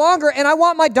later is longer, and I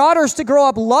want my daughters to grow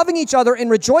up loving each other and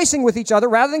rejoicing with each other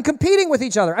rather than competing with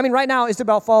each other. I mean, right now,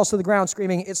 Isabel falls to the ground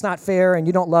screaming, it's not fair, and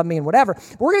you don't love me, and whatever.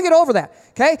 But we're going to get over that,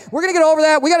 okay? We're going to get over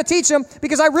that. We got to teach them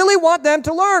because I really want them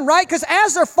to learn, right? Because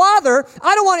as their father,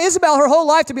 I don't want Isabel her whole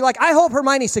life to be like, I hope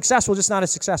Hermione's successful, just not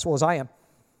as successful as I am.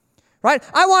 Right?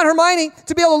 I want Hermione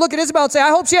to be able to look at Isabel and say,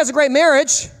 I hope she has a great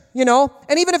marriage,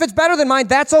 and even if it's better than mine,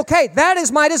 that's okay. That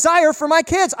is my desire for my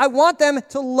kids. I want them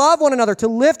to love one another, to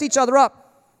lift each other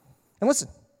up. And listen,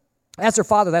 as their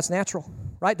father, that's natural,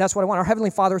 right? That's what I want. Our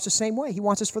Heavenly Father is the same way. He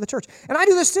wants us for the church. And I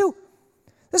do this too.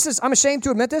 I'm ashamed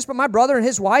to admit this, but my brother and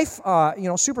his wife,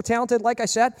 super talented, like I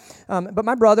said, but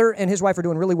my brother and his wife are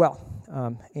doing really well.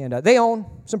 And they own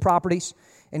some properties.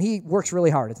 And he works really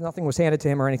hard. Nothing was handed to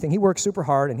him or anything. He works super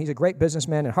hard, and he's a great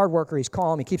businessman and hard worker. He's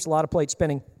calm. He keeps a lot of plates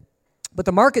spinning. But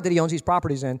the market that he owns these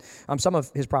properties in, some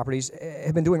of his properties,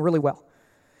 have been doing really well.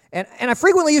 And I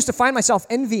frequently used to find myself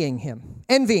envying him,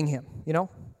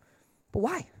 But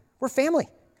why? We're family.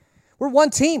 We're one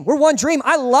team. We're one dream.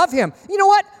 I love him. You know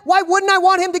what? Why wouldn't I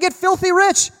want him to get filthy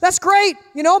rich? That's great.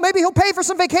 Maybe he'll pay for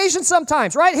some vacations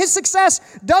sometimes, right? His success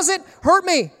doesn't hurt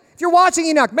me. If you're watching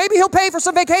Enoch, maybe he'll pay for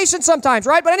some vacation sometimes,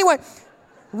 right? But anyway,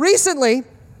 recently,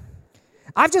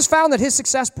 I've just found that his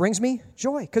success brings me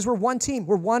joy because we're one team,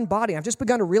 we're one body. I've just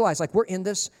begun to realize, we're in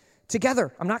this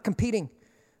together. I'm not competing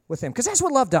with him because that's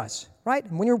what love does, right?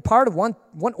 And when you're part of one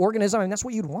organism, that's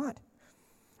what you'd want.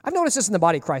 I've noticed this in the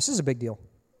body of Christ. This is a big deal.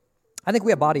 I think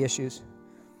we have body issues.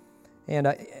 And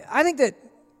I think that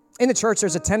in the church,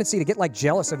 there's a tendency to get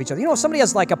jealous of each other. If somebody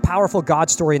has a powerful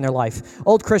God story in their life.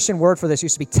 Old Christian word for this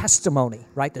used to be testimony,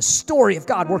 right? The story of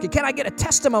God working. Can I get a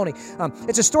testimony?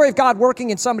 It's a story of God working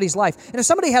in somebody's life. And if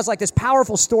somebody has this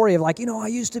powerful story of I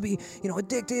used to be,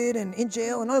 addicted and in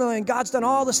jail and God's done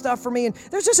all the stuff for me. And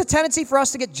there's just a tendency for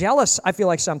us to get jealous, I feel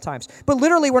like sometimes. But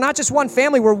literally, we're not just one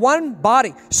family. We're one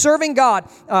body serving God.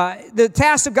 The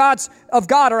tasks of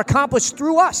God are accomplished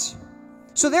through us.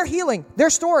 So their healing, their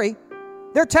story,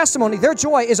 their testimony, their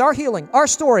joy is our healing, our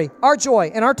story, our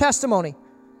joy, and our testimony.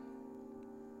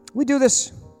 We do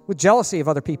this with jealousy of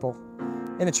other people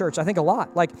in the church, I think a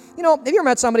lot. Have you ever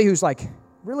met somebody who's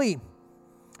really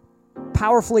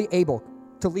powerfully able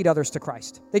to lead others to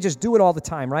Christ? They just do it all the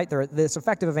time, right? They're this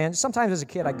effective evangelist. Sometimes as a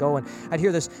kid, I'd go and I'd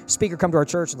hear this speaker come to our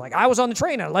church and I was on the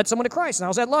train and I led someone to Christ, and I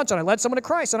was at lunch and I led someone to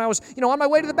Christ, and I was, on my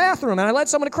way to the bathroom and I led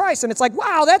someone to Christ, and it's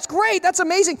wow, that's great, that's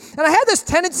amazing. And I had this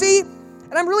tendency,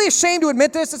 and I'm really ashamed to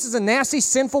admit this is a nasty,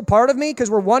 sinful part of me because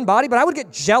we're one body, but I would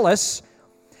get jealous,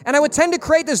 and I would tend to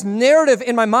create this narrative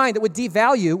in my mind that would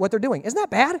devalue what they're doing. Isn't that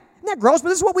bad? Isn't that gross? But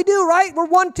this is what we do, right? We're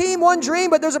one team, one dream,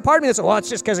 but there's a part of me that says, it's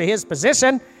just because of his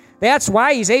position. That's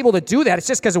why he's able to do that. It's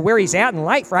just because of where he's at in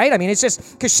life, right? It's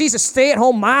just because she's a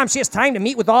stay-at-home mom. She has time to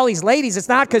meet with all these ladies. It's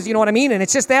not because, you know what I mean? And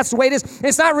it's just that's the way it is. And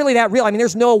it's not really that real.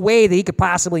 There's no way that he could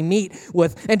possibly meet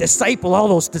with and disciple all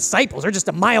those disciples. They're just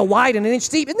a mile wide and an inch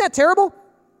deep. Isn't that terrible?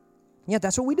 Yet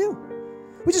that's what we do.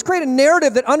 We just create a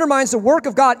narrative that undermines the work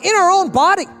of God in our own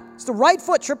body. It's the right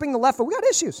foot tripping the left foot. We got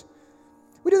issues.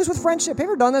 We do this with friendship. Have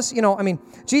you ever done this?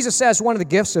 Jesus says one of the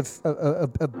gifts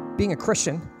of being a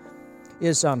Christian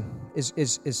is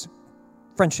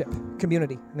friendship,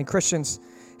 community. Christians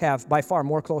have by far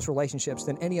more close relationships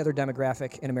than any other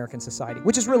demographic in American society,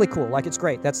 which is really cool. It's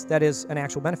great. That is an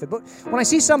actual benefit. But when I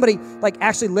see somebody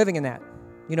actually living in that,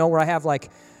 where I have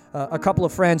a couple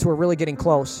of friends who are really getting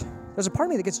close, there's a part of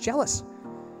me that gets jealous.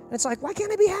 And it's why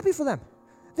can't I be happy for them?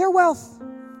 Their wealth,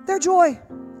 their joy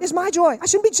is my joy. I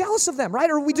shouldn't be jealous of them, right?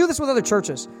 Or we do this with other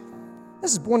churches.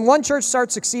 This is when one church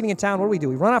starts succeeding in town, what do?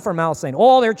 We run off our mouths saying,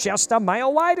 they're just a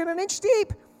mile wide and an inch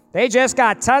deep. They just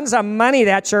got tons of money,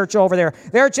 that church over there.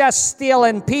 They're just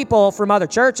stealing people from other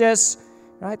churches,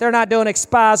 right? They're not doing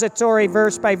expository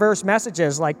verse-by-verse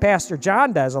messages like Pastor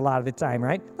John does a lot of the time,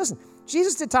 right? Listen,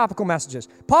 Jesus did topical messages.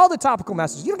 Paul did topical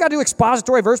messages. You don't got to do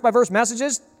expository verse-by-verse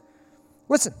messages.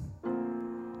 Listen,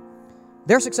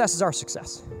 their success is our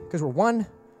success because we're one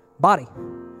body.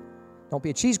 Don't be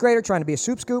a cheese grater trying to be a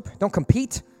soup scoop. Don't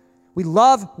compete. We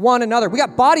love one another. We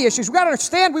got body issues. We got to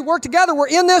understand we work together. We're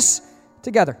in this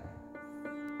together.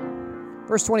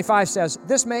 Verse 25 says,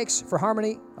 this makes for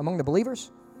harmony among the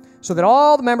believers so that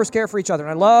all the members care for each other.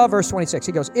 And I love verse 26.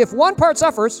 He goes, if one part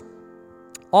suffers,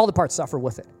 all the parts suffer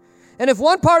with it. And if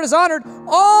one part is honored,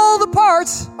 all the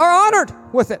parts are honored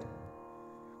with it.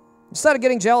 Instead of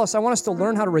getting jealous, I want us to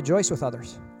learn how to rejoice with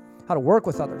others, how to work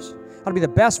with others, how to be the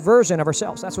best version of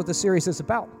ourselves. That's what this series is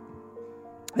about.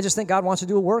 I just think God wants to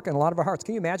do a work in a lot of our hearts.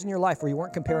 Can you imagine your life where you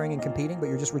weren't comparing and competing, but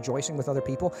you're just rejoicing with other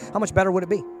people? How much better would it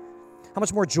be? How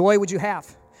much more joy would you have?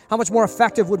 How much more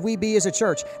effective would we be as a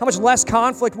church? How much less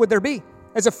conflict would there be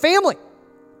as a family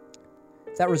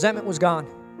if that resentment was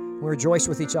gone? We rejoice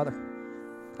with each other.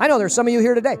 I know there's some of you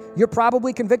here today. You're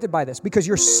probably convicted by this because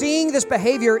you're seeing this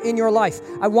behavior in your life.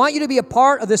 I want you to be a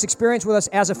part of this experience with us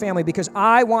as a family because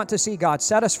I want to see God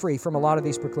set us free from a lot of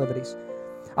these proclivities.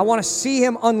 I want to see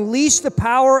Him unleash the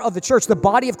power of the church, the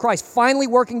body of Christ, finally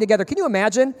working together. Can you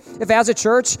imagine if as a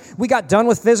church we got done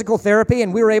with physical therapy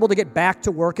and we were able to get back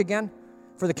to work again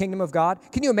for the kingdom of God?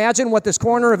 Can you imagine what this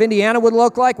corner of Indiana would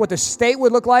look like, what this state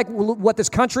would look like, what this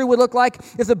country would look like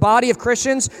if the body of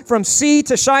Christians from sea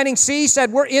to shining sea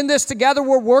said, we're in this together,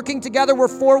 we're working together, we're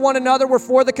for one another, we're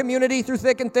for the community through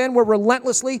thick and thin, we're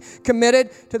relentlessly committed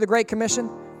to the Great Commission?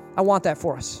 I want that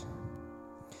for us.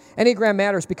 Enneagram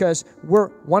matters because we're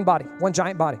one body, one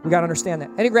giant body. We got to understand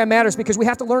that. Enneagram matters because we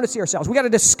have to learn to see ourselves. We got to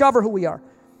discover who we are.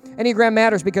 Enneagram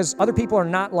matters because other people are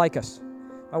not like us.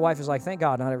 My wife is like, thank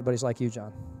God not everybody's like you,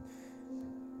 John.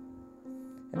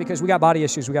 And because we got body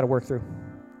issues we got to work through.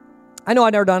 I know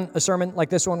I've never done a sermon like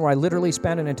this one where I literally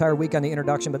spend an entire week on the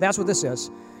introduction, but that's what this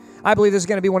is. I believe this is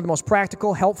going to be one of the most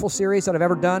practical, helpful series that I've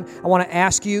ever done. I want to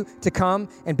ask you to come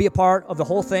and be a part of the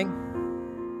whole thing.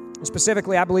 And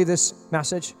specifically, I believe this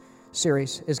message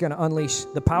series is going to unleash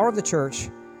the power of the church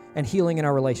and healing in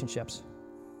our relationships.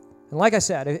 And like I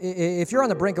said, if you're on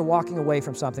the brink of walking away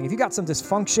from something, if you got some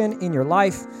dysfunction in your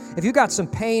life, if you got some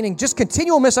pain and just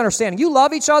continual misunderstanding, you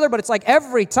love each other, but it's like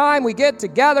every time we get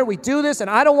together, we do this, and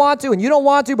I don't want to, and you don't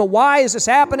want to, but why is this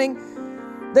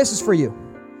happening? This is for you.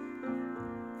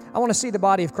 I want to see the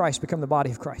body of Christ become the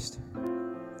body of Christ.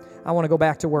 I want to go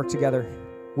back to work together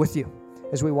with you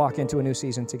as we walk into a new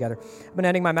season together. I've been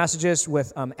ending my messages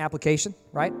with application,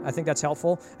 right? I think that's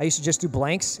helpful. I used to just do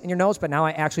blanks in your notes, but now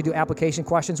I actually do application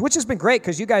questions, which has been great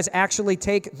because you guys actually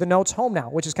take the notes home now,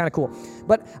 which is kind of cool.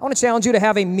 But I want to challenge you to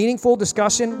have a meaningful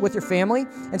discussion with your family,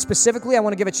 and specifically, I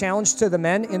want to give a challenge to the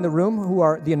men in the room who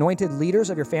are the anointed leaders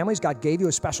of your families. God gave you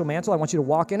a special mantle. I want you to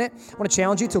walk in it. I want to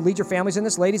challenge you to lead your families in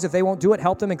this. Ladies, if they won't do it,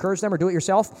 help them, encourage them, or do it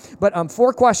yourself. But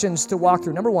 4 questions to walk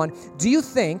through. Number 1, do you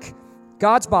think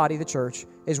God's body, the church,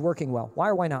 is working well? Why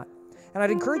or why not? And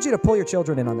I'd encourage you to pull your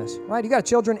children in on this, right? You got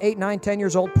children 8, 9, 10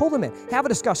 years old. Pull them in. Have a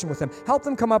discussion with them. Help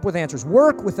them come up with answers.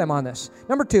 Work with them on this.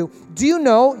 Number 2, do you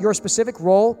know your specific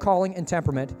role, calling, and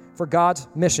temperament for God's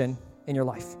mission in your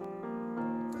life?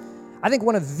 I think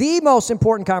one of the most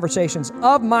important conversations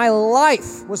of my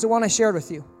life was the one I shared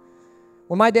with you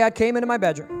when my dad came into my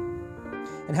bedroom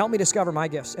and helped me discover my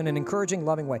gifts in an encouraging,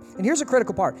 loving way. And here's a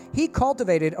critical part. He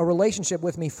cultivated a relationship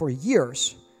with me for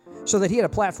years so that he had a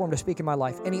platform to speak in my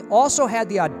life. And he also had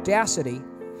the audacity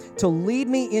to lead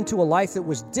me into a life that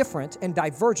was different and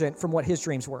divergent from what his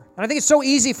dreams were. And I think it's so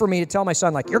easy for me to tell my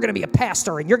son, like, you're going to be a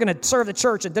pastor and you're going to serve the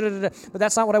church and da-da-da-da. But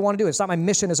that's not what I want to do. It's not my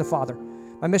mission as a father.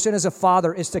 My mission as a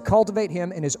father is to cultivate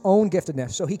him in his own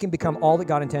giftedness so he can become all that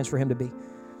God intends for him to be.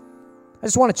 I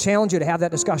just want to challenge you to have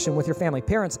that discussion with your family.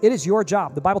 Parents, it is your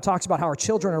job. The Bible talks about how our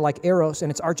children are like arrows,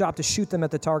 and it's our job to shoot them at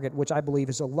the target, which I believe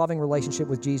is a loving relationship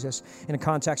with Jesus in a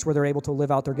context where they're able to live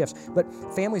out their gifts. But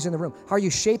families in the room, how are you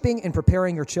shaping and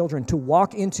preparing your children to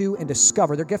walk into and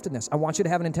discover their giftedness? I want you to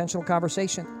have an intentional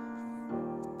conversation.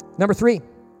 Number 3,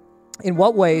 in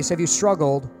what ways have you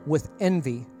struggled with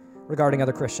envy regarding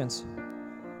other Christians?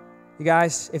 You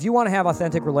guys, if you want to have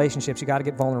authentic relationships, you got to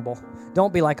get vulnerable.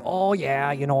 Don't be like, oh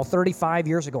yeah, 35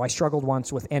 years ago I struggled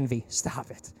once with envy. Stop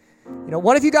it.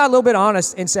 What if you got a little bit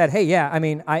honest and said, hey, yeah,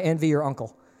 I envy your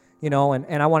uncle, and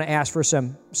I want to ask for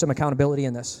some accountability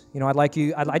in this.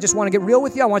 I just want to get real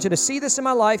with you. I want you to see this in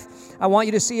my life. I want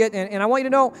you to see it, and I want you to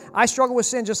know I struggle with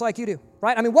sin just like you do,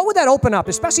 right? What would that open up,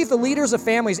 especially if the leaders of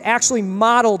families actually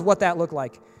modeled what that looked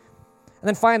like? And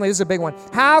then finally, this is a big one.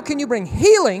 How can you bring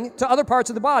healing to other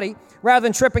parts of the body rather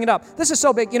than tripping it up? This is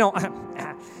so big.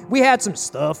 we had some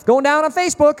stuff going down on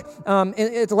Facebook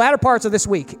in the latter parts of this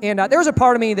week. And there was a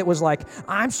part of me that was like,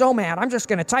 I'm so mad. I'm just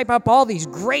going to type up all these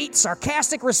great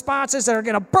sarcastic responses that are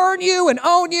going to burn you and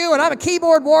own you. And I'm a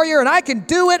keyboard warrior and I can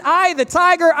do it. I, the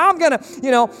tiger, I'm going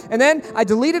to, And then I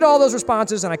deleted all those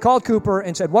responses and I called Cooper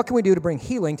and said, what can we do to bring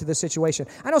healing to this situation?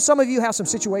 I know some of you have some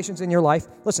situations in your life.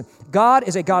 Listen, God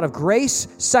is a God of grace,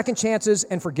 second chances,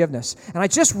 and forgiveness. And I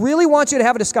just really want you to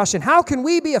have a discussion. How can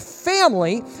we be a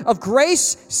family of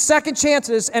grace, second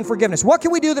chances, and forgiveness? What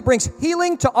can we do that brings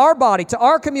healing to our body, to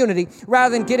our community,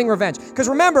 rather than getting revenge? Because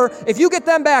remember, if you get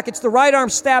them back, it's the right arm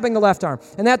stabbing the left arm.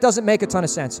 And that doesn't make a ton of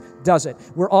sense, does it?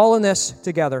 We're all in this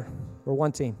together. We're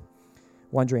one team,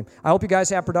 one dream. I hope you guys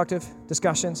have productive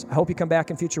discussions. I hope you come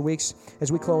back in future weeks.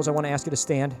 As we close, I want to ask you to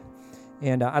stand.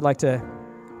 And I'd like to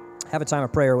have a time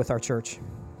of prayer with our church.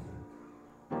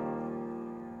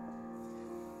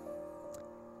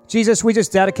 Jesus, we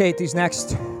just dedicate these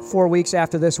next 4 weeks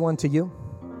after this one to you.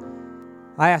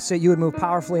 I ask that you would move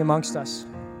powerfully amongst us.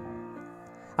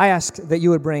 I ask that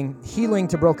you would bring healing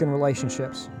to broken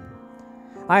relationships.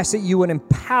 I ask that you would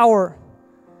empower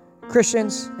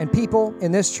Christians and people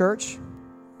in this church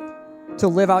to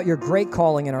live out your great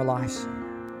calling in our lives.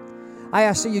 I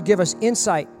ask that you give us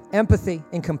insight, empathy,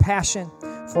 and compassion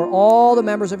for all the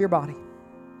members of your body.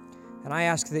 And I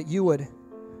ask that you would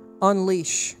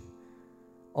unleash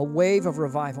a wave of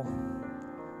revival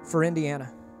for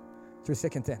Indiana through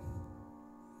thick and thin.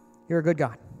 You're a good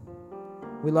God.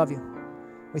 We love you.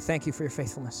 We thank you for your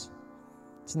faithfulness.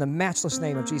 It's in the matchless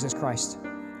name of Jesus Christ.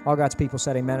 All God's people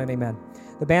said amen and amen.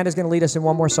 The band is going to lead us in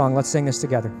one more song. Let's sing this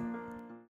together.